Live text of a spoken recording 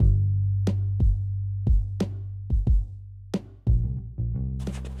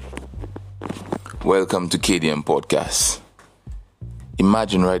Welcome to KDM Podcast.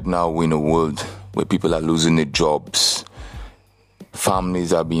 Imagine right now we're in a world where people are losing their jobs,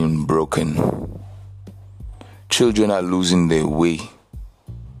 families are being broken, children are losing their way,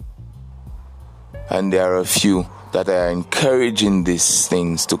 and there are a few that are encouraging these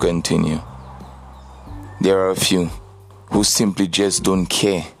things to continue. There are a few who simply just don't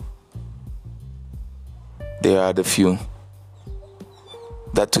care. There are the few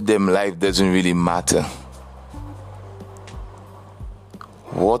that to them life doesn't really matter.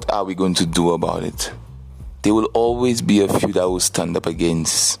 What are we going to do about it? There will always be a few that will stand up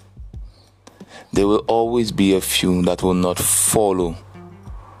against. There will always be a few that will not follow,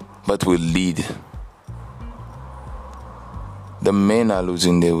 but will lead. The men are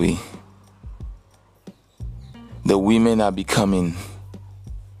losing their way. The women are becoming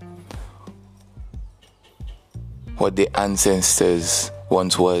what their ancestors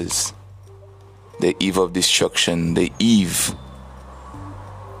once was. The eve of destruction, the eve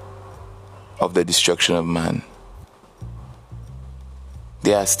of the destruction of man.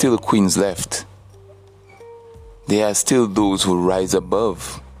 There are still queens left. There are still those who rise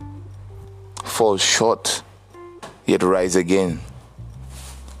above, fall short, yet rise again.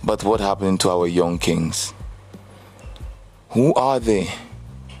 But what happened to our young kings? Who are they?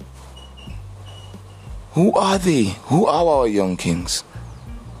 Who are they? Who are our young kings?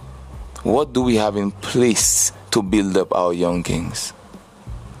 What do we have in place to build up our young kings?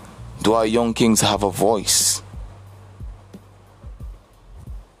 Do our young kings have a voice?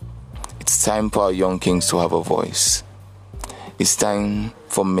 It's time for our young kings to have a voice. It's time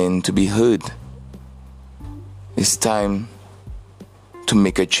for men to be heard. It's time to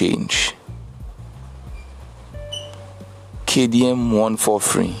make a change. KDM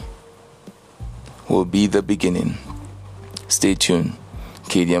 143 will be the beginning. Stay tuned.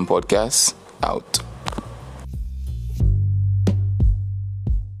 KDM Podcast out.